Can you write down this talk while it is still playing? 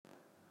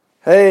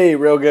Hey,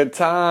 Real Good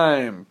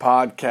Time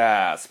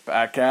podcast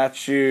back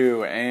at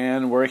you,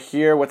 and we're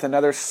here with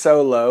another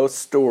solo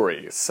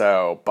story.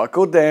 So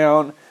buckle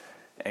down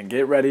and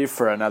get ready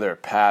for another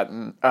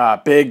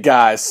big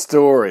guy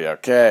story.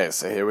 Okay,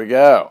 so here we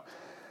go.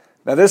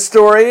 Now this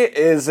story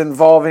is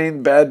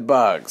involving bed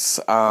bugs.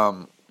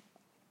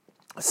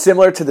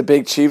 Similar to the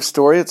Big Chief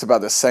story, it's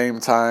about the same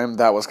time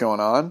that was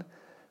going on.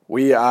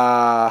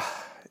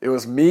 It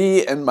was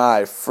me and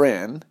my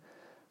friend.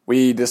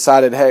 We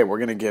decided, hey, we're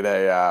gonna get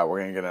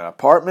an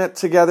apartment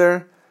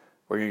together.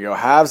 We're gonna go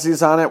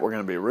halvesies on it. We're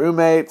gonna be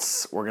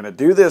roommates. We're gonna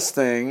do this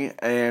thing,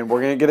 and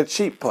we're gonna get a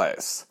cheap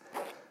place.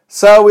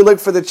 So we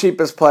looked for the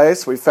cheapest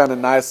place. We found a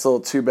nice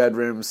little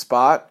 2-bedroom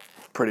spot,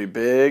 pretty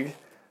big.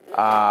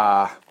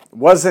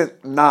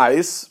 Wasn't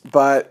nice,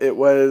 but it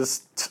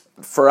was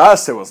for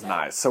us. It was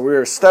nice. So we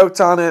were stoked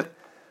on it.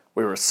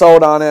 We were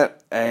sold on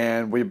it,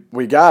 and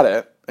we got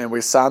it, and we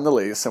signed the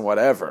lease and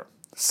whatever.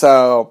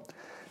 So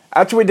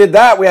after we did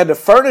that, we had to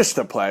furnish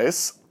the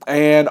place,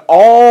 and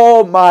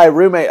all my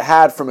roommate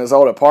had from his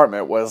old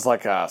apartment was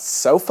like a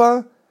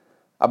sofa,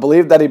 I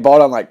believe that he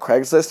bought on like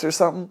Craigslist or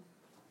something,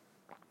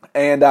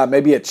 and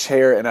maybe a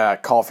chair and a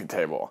coffee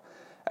table.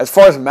 As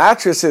far as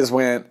mattresses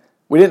went,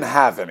 we didn't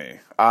have any.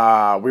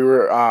 We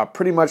were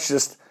pretty much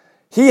just,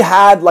 he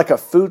had like a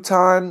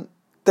futon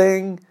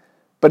thing,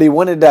 but he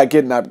wanted to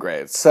get an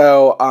upgrade.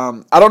 So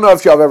I don't know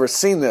if y'all have ever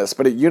seen this,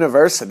 but at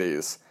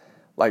universities,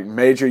 like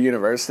major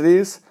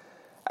universities,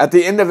 at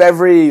the end of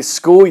every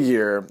school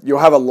year, you'll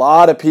have a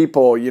lot of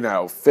people,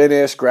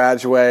 finish,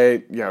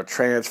 graduate,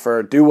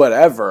 transfer, do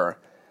whatever,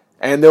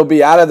 and they'll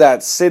be out of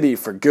that city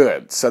for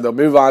good. So they'll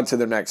move on to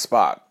their next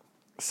spot.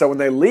 So when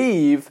they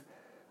leave,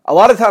 a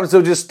lot of times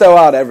they'll just throw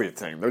out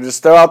everything. They'll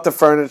just throw out the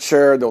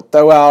furniture. They'll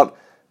throw out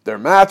their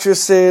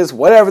mattresses,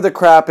 whatever the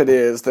crap it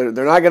is. They're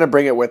not going to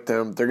bring it with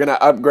them. They're going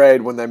to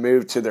upgrade when they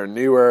move to their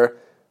newer,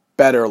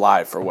 better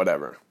life or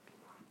whatever.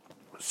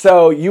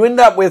 So you end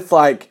up with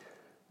like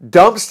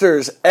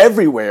dumpsters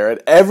everywhere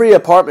at every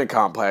apartment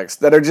complex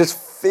that are just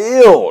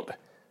filled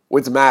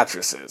with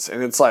mattresses.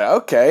 And it's like,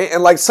 okay.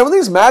 And like some of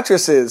these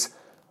mattresses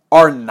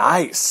are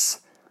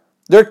nice.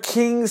 They're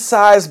king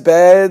size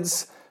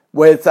beds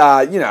with,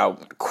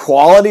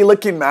 quality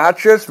looking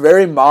mattress,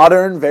 very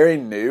modern, very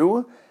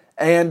new.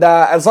 And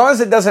as long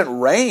as it doesn't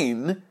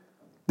rain,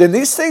 then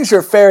these things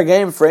are fair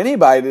game for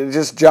anybody to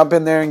just jump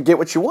in there and get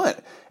what you want.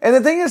 And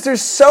the thing is,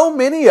 there's so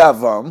many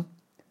of them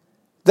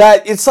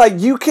that it's like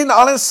you can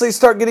honestly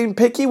start getting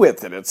picky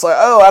with it. It's like,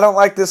 oh, I don't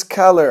like this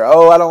color.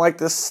 Oh, I don't like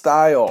this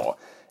style.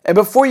 And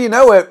before you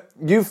know it,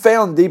 you've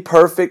found the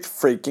perfect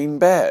freaking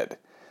bed.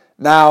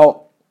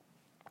 Now,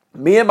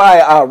 me and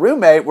my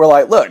roommate were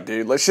like, look,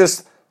 dude, let's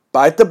just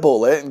bite the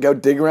bullet and go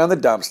dig around the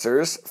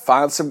dumpsters,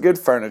 find some good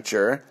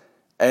furniture,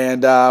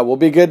 and we'll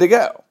be good to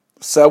go.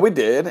 So we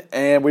did,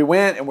 and we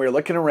went and we were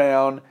looking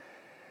around,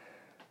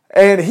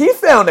 and he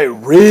found a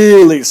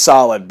really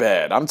solid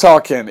bed. I'm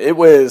talking, it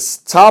was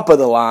top of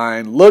the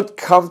line, looked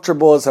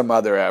comfortable as a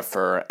mother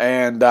effer,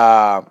 and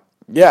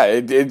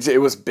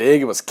it was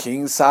big, it was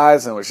king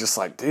size, and it was just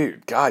like,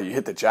 dude, God, you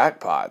hit the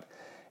jackpot.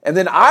 And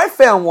then I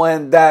found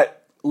one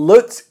that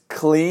looked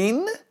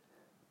clean,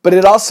 but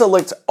it also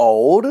looked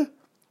old,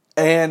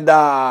 and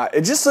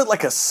it just looked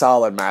like a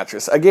solid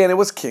mattress. Again, it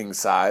was king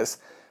size,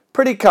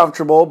 pretty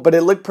comfortable, but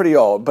it looked pretty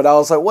old, but I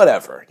was like,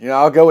 whatever,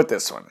 I'll go with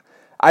this one.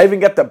 I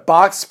even got the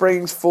box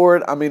springs for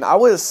it. I mean, I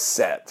was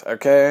set,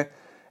 okay?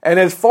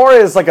 And as far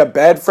as like a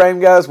bed frame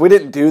goes, we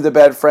didn't do the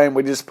bed frame.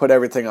 We just put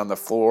everything on the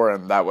floor,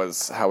 and that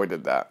was how we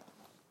did that.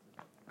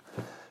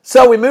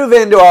 So we move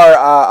into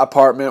our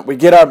apartment. We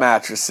get our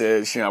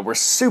mattresses. We're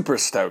super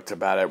stoked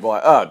about it. We're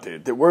like, oh,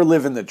 dude, we're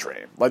living the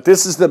dream. Like,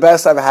 this is the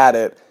best I've had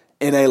it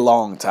in a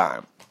long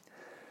time.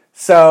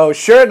 So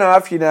sure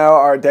enough,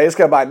 our days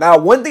go by. Now,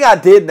 one thing I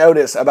did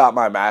notice about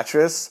my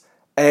mattress,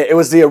 and it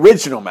was the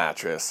original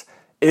mattress,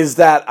 is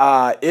that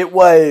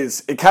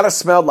it kind of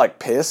smelled like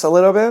piss a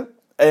little bit.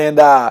 And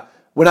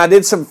when I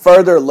did some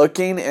further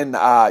looking and,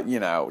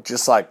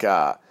 just like,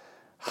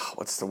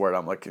 what's the word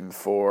I'm looking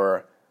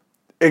for?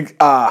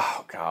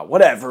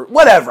 Whatever.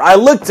 I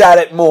looked at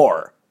it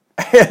more.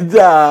 And,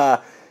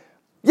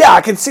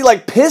 I could see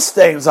like piss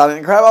stains on it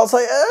and crap. I was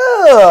like,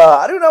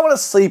 I do not want to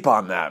sleep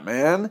on that,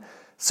 man.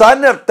 So I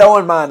ended up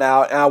throwing mine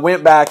out, and I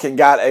went back and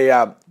got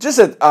a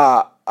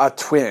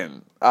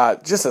twin,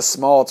 just a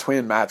small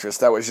twin mattress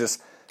that was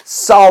just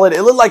solid.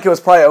 It looked like it was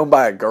probably owned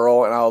by a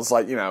girl, and I was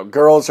like,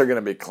 girls are going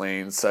to be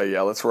clean, so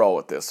yeah, let's roll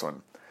with this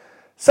one.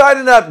 So I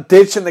ended up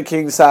ditching the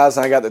king size,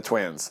 and I got the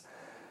twins.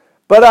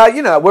 But,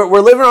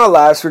 we're living our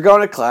lives. We're going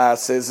to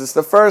classes. It's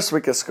the first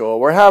week of school.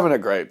 We're having a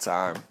great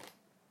time.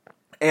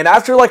 And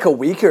after like a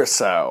week or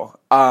so,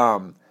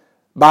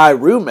 my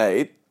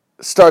roommate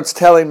starts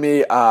telling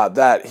me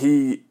that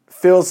he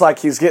feels like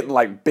he's getting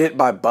like bit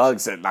by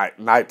bugs at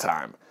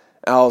nighttime.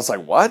 And I was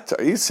like, what?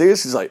 Are you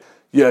serious? He's like,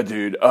 yeah,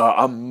 dude,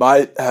 I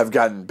might have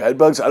gotten bed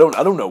bugs. I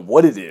don't know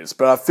what it is,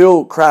 but I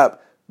feel crap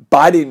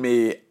biting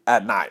me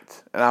at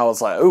night. And I was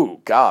like,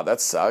 oh, God,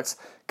 that sucks.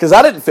 Because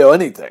I didn't feel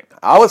anything.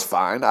 I was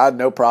fine. I had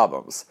no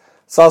problems.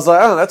 So I was like,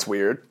 oh, that's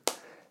weird.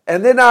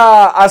 And then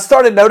I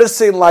started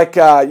noticing, like,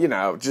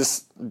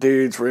 just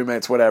dudes,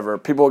 roommates, whatever.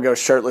 People would go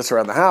shirtless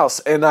around the house.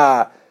 And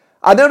I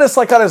noticed,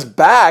 like, on his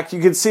back,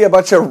 you could see a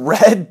bunch of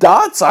red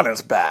dots on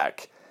his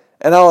back.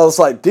 And I was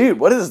like, dude,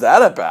 what is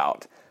that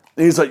about?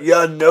 And he's like, yeah,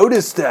 I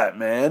noticed that,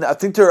 man. I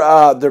think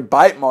they're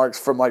bite marks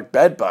from, like,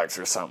 bed bugs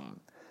or something.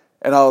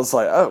 And I was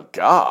like, oh,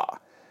 God.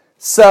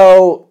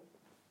 So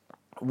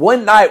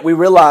one night we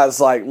realized,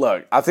 like,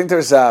 look, I think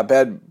there's a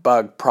bed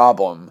bug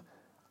problem.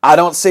 I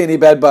don't see any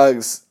bed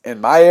bugs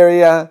in my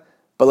area,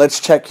 but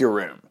let's check your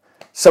room.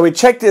 So we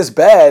checked his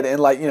bed and,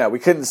 like, we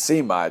couldn't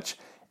see much.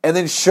 And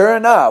then sure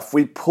enough,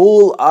 we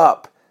pull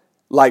up,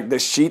 like, the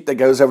sheet that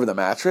goes over the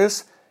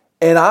mattress.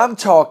 And I'm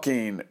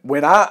talking,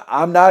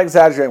 I'm not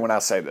exaggerating when I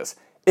say this.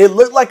 It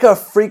looked like a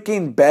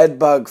freaking bed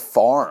bug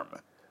farm.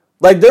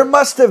 Like, there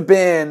must have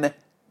been,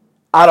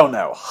 I don't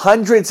know,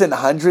 hundreds and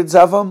hundreds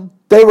of them.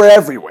 They were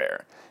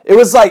everywhere. It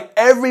was like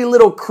every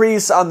little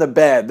crease on the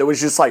bed, there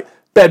was just like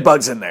bed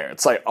bugs in there.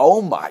 It's like,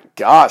 oh my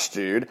gosh,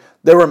 dude.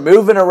 They were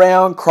moving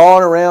around,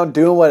 crawling around,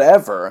 doing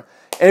whatever.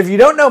 And if you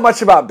don't know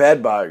much about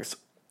bed bugs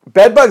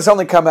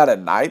only come out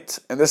at night.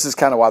 And this is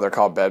kind of why they're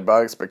called bed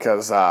bugs,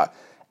 because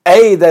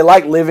they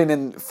like living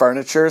in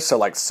furniture. So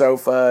like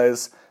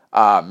sofas,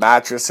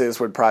 mattresses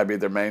would probably be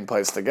their main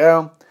place to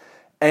go.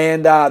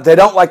 And they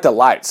don't like the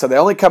light, so they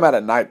only come out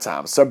at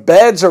nighttime. So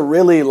beds are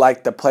really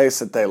like the place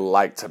that they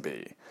like to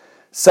be.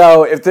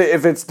 So if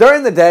it's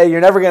during the day,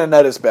 you're never going to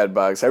notice bed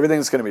bugs.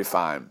 Everything's going to be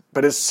fine.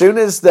 But as soon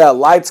as the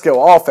lights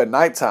go off at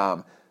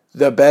nighttime,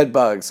 the bed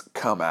bugs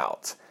come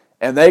out.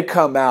 And they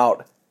come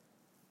out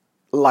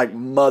like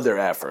mother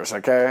effers,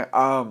 okay?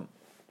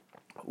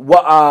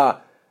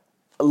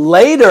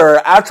 Later,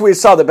 after we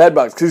saw the bed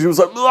bugs, because he was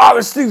like, oh,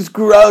 this thing's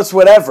gross,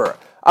 whatever.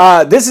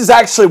 This is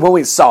actually when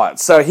we saw it.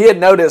 So he had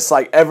noticed,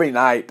 like, every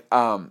night,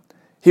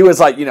 he was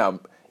like,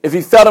 if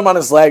he felt him on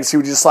his legs, he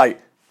would just,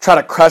 like, try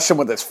to crush him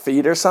with his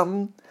feet or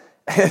something.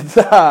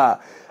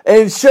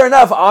 And sure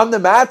enough, on the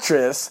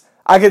mattress,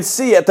 I could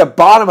see at the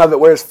bottom of it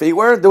where his feet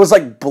were, there was,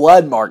 like,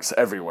 blood marks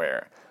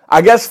everywhere.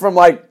 I guess from,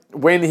 like,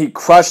 when he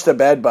crushed a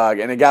bed bug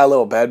and it got a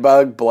little bed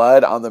bug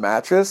blood on the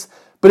mattress.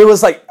 But it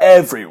was, like,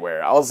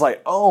 everywhere. I was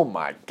like, oh,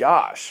 my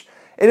gosh.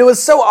 And it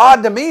was so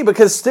odd to me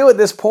because still at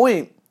this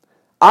point,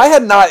 I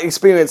had not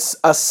experienced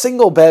a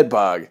single bed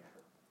bug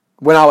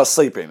when I was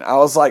sleeping. I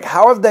was like,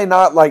 how have they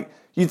not, like,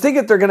 you'd think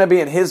if they're going to be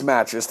in his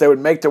mattress, they would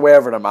make their way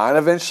over to mine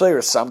eventually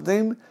or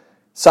something.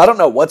 So I don't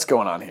know what's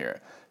going on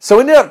here. So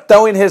we ended up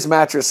throwing his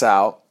mattress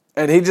out,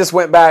 and he just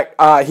went back.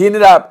 He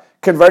ended up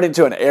converting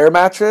to an air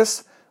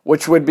mattress,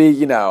 which would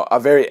be, a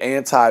very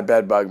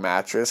anti-bed bug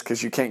mattress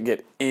because you can't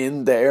get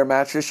in the air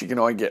mattress. You can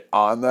only get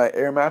on the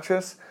air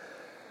mattress.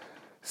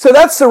 So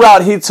that's the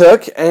route he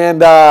took,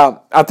 and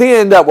I think it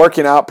ended up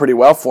working out pretty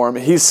well for him.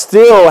 He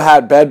still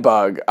had bed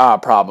bug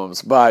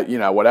problems, but,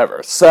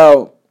 whatever.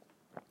 So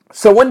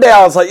one day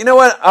I was like, you know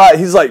what?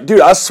 He's like,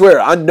 dude, I swear,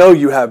 I know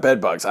you have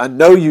bed bugs. I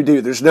know you do.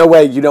 There's no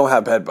way you don't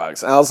have bed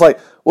bugs. And I was like,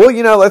 well,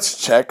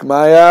 let's check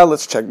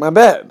my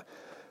bed.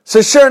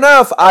 So sure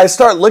enough, I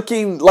start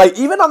looking, like,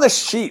 even on the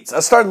sheets.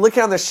 I started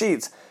looking on the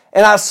sheets,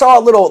 and I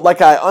saw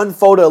I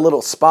unfolded a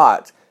little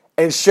spot,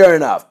 and sure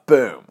enough,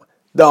 boom.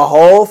 The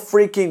whole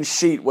freaking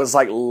sheet was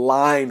like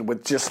lined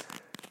with just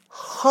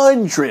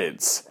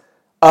hundreds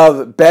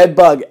of bed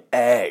bug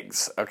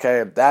eggs,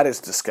 okay? That is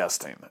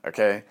disgusting,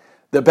 okay?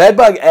 The bed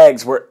bug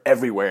eggs were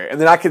everywhere,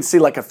 and then I could see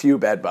like a few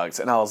bed bugs,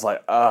 and I was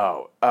like,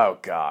 oh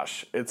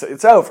gosh,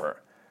 it's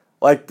over.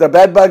 Like, the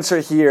bed bugs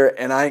are here,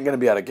 and I ain't going to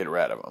be able to get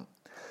rid of them.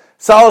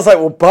 So I was like,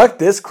 well, buck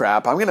this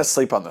crap. I'm going to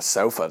sleep on the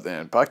sofa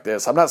then. Buck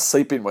this. I'm not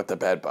sleeping with the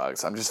bed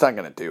bugs. I'm just not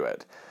going to do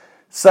it.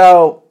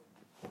 So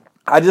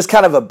I just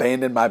kind of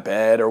abandoned my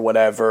bed or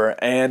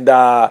whatever. And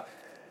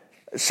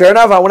sure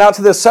enough, I went out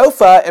to the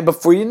sofa, and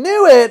before you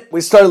knew it,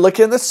 we started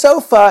looking at the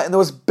sofa, and there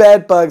was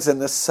bed bugs in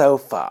the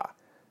sofa.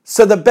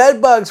 So the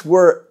bed bugs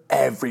were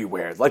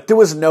everywhere. Like, there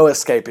was no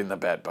escaping the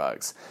bed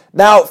bugs.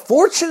 Now,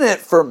 fortunate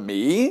for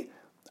me,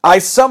 I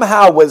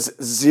somehow was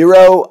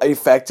zero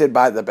affected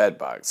by the bed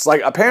bugs.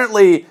 Like,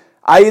 apparently,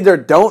 I either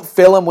don't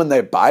feel them when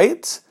they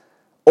bite,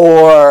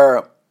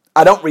 or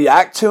I don't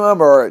react to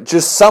them, or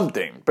just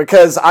something.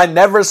 Because I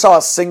never saw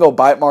a single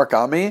bite mark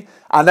on me.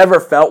 I never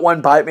felt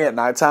one bite me at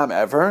nighttime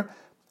ever.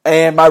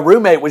 And my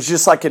roommate was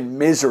just like in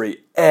misery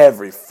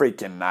every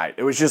freaking night.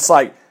 It was just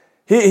like,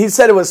 he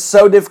said it was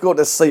so difficult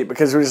to sleep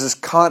because there was this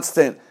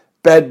constant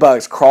bed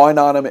bugs crawling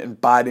on him and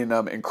biting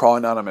him and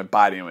crawling on him and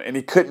biting him. And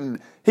he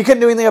couldn't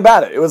do anything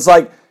about it. It was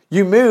like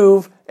you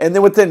move, and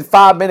then within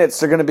 5 minutes,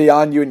 they're going to be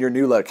on you in your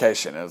new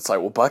location. And it's like,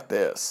 well, buck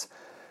this.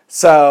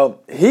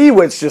 So he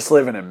was just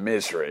living in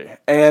misery.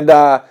 And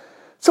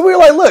so we were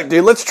like, look,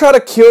 dude, let's try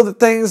to kill the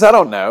things. I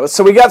don't know.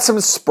 So we got some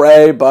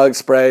bug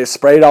spray,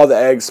 sprayed all the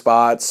egg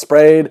spots,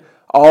 sprayed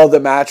all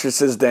the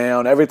mattresses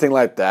down, everything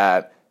like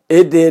that.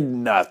 It did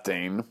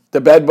nothing.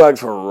 The bed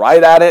bugs were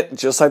right at it,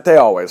 just like they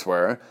always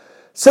were.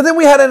 So then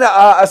we had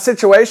a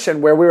situation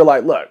where we were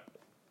like, look,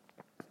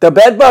 the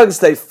bed bugs,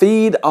 they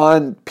feed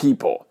on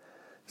people.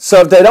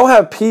 So if they don't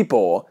have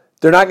people,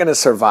 they're not going to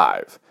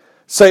survive.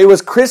 So it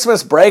was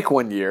Christmas break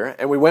one year,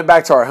 and we went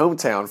back to our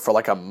hometown for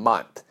like a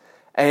month.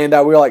 And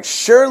we were like,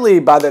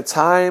 surely by the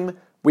time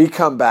we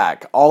come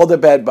back, all the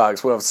bed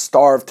bugs will have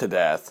starved to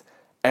death,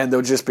 and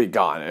they'll just be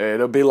gone.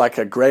 It'll be like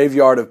a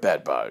graveyard of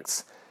bed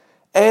bugs.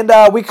 And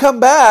we come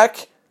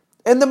back,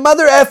 and the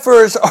mother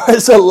effers are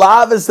as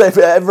alive as they've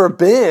ever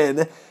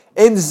been,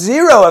 and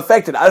zero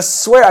affected. I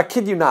swear, I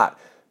kid you not.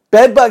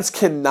 Bed bugs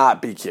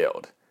cannot be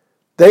killed.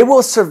 They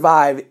will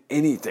survive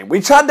anything. We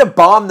tried to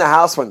bomb the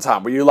house one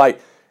time where you like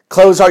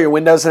close all your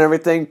windows and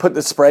everything, put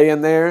the spray in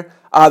there.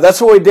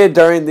 That's what we did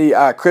during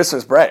the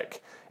Christmas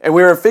break. And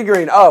we were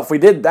figuring, if we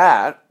did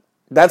that,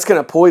 that's going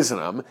to poison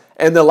them.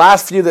 And the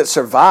last few that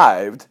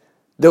survived,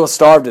 they'll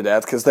starve to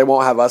death because they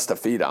won't have us to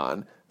feed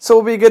on. So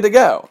we'll be good to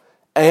go.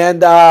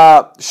 And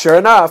sure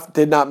enough,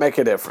 did not make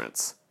a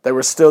difference. They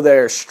were still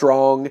there,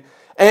 strong.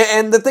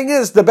 And the thing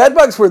is, the bed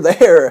bugs were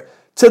there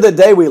to the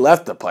day we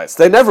left the place.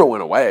 They never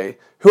went away.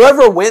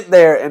 Whoever went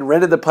there and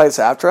rented the place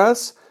after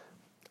us,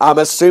 I'm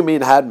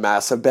assuming had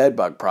massive bed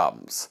bug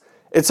problems.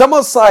 It's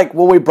almost like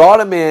when we brought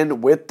them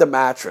in with the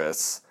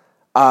mattress,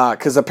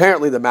 because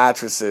apparently the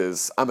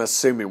mattresses, I'm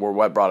assuming, were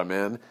what brought them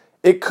in.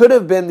 It could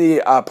have been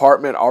the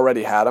apartment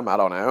already had them. I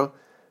don't know.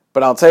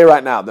 But I'll tell you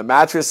right now, the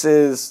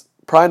mattresses,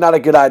 probably not a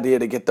good idea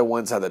to get the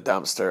ones out of the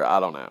dumpster. I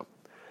don't know.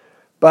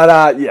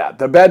 But yeah,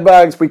 the bed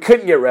bugs, we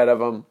couldn't get rid of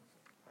them.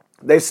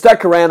 They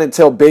stuck around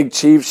until Big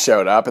Chief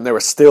showed up, and they were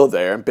still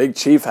there. Big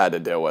Chief had to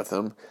deal with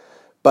them.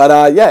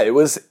 But yeah, it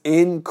was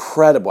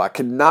incredible. I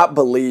could not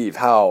believe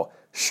how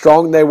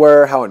strong they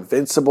were, how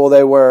invincible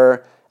they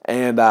were,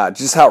 and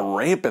just how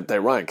rampant they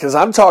run. Because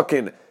I'm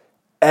talking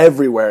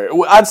everywhere.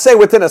 I'd say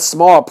within a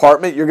small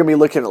apartment, you're going to be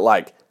looking at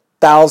like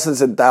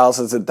thousands and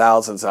thousands and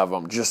thousands of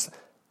them just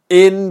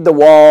in the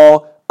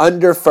wall,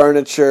 under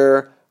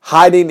furniture,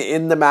 hiding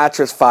in the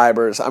mattress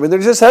fibers. I mean, they're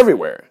just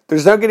everywhere.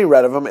 There's no getting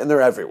rid of them, and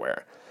they're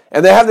everywhere.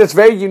 And they have this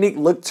very unique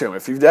look to them.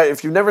 If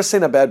you've never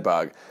seen a bed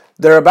bug,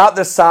 they're about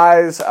the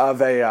size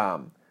of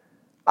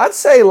I'd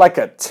say like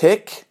a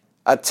tick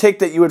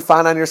that you would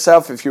find on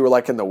yourself if you were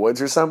like in the woods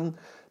or something.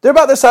 They're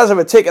about the size of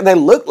a tick, and they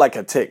look like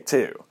a tick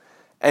too.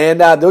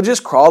 And they'll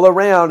just crawl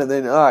around and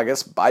then, I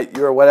guess, bite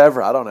you or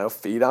whatever. I don't know,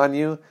 feed on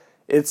you.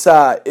 It's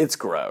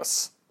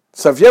gross.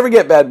 So if you ever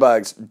get bed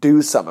bugs,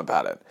 do something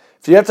about it.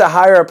 If you have to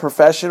hire a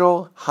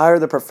professional, hire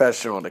the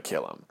professional to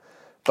kill them.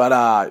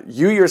 But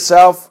you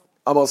yourself,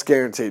 almost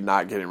guaranteed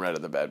not getting rid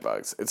of the bed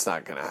bugs. It's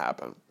not going to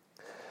happen.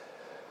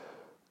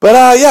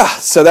 But yeah,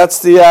 so that's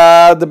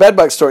the bed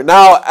bug story.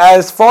 Now,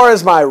 as far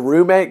as my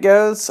roommate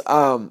goes,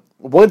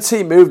 once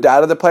he moved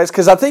out of the place,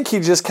 because I think he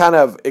just kind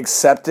of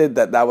accepted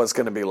that was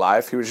going to be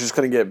life. He was just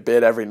going to get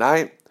bit every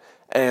night,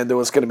 and there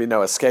was going to be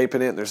no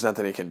escaping it, and there's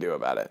nothing he can do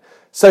about it.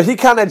 So he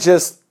kind of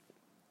just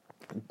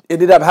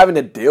ended up having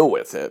to deal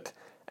with it.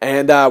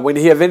 And when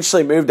he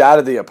eventually moved out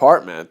of the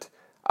apartment,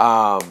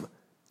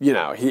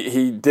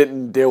 he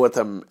didn't deal with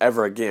them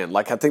ever again.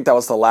 Like, I think that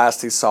was the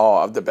last he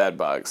saw of the bed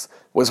bugs,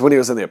 was when he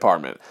was in the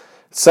apartment.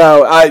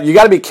 So you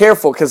got to be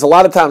careful, because a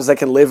lot of times they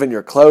can live in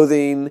your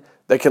clothing,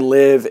 they can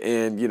live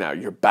in,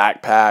 your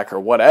backpack or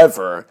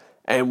whatever.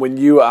 And when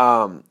you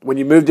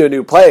move to a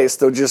new place,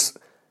 they'll just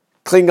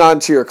cling on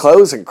to your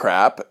clothes and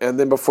crap. And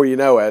then before you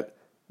know it,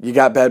 you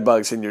got bed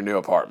bugs in your new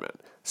apartment.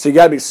 So you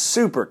got to be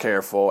super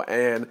careful.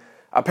 And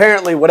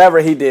apparently whatever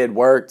he did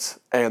worked,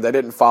 and they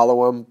didn't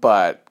follow him.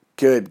 But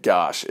good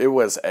gosh, it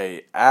was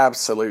a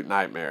absolute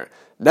nightmare.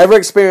 Never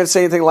experienced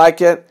anything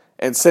like it.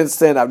 And since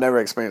then, I've never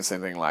experienced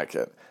anything like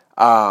it.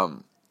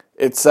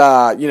 It's,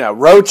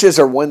 roaches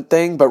are one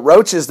thing, but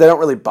roaches, they don't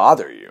really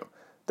bother you.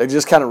 They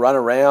just kind of run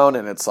around,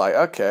 and it's like,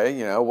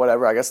 okay,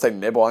 whatever. I guess they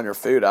nibble on your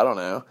food. I don't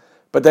know.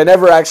 But they're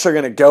never actually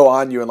going to go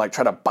on you and like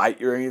try to bite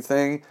you or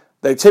anything.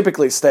 They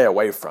typically stay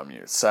away from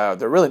you, so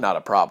they're really not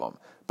a problem.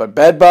 But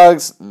bed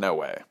bugs, no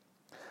way.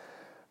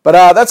 But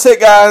that's it,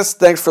 guys.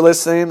 Thanks for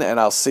listening, and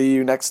I'll see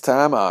you next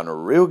time on a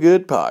Real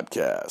Good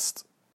Podcast.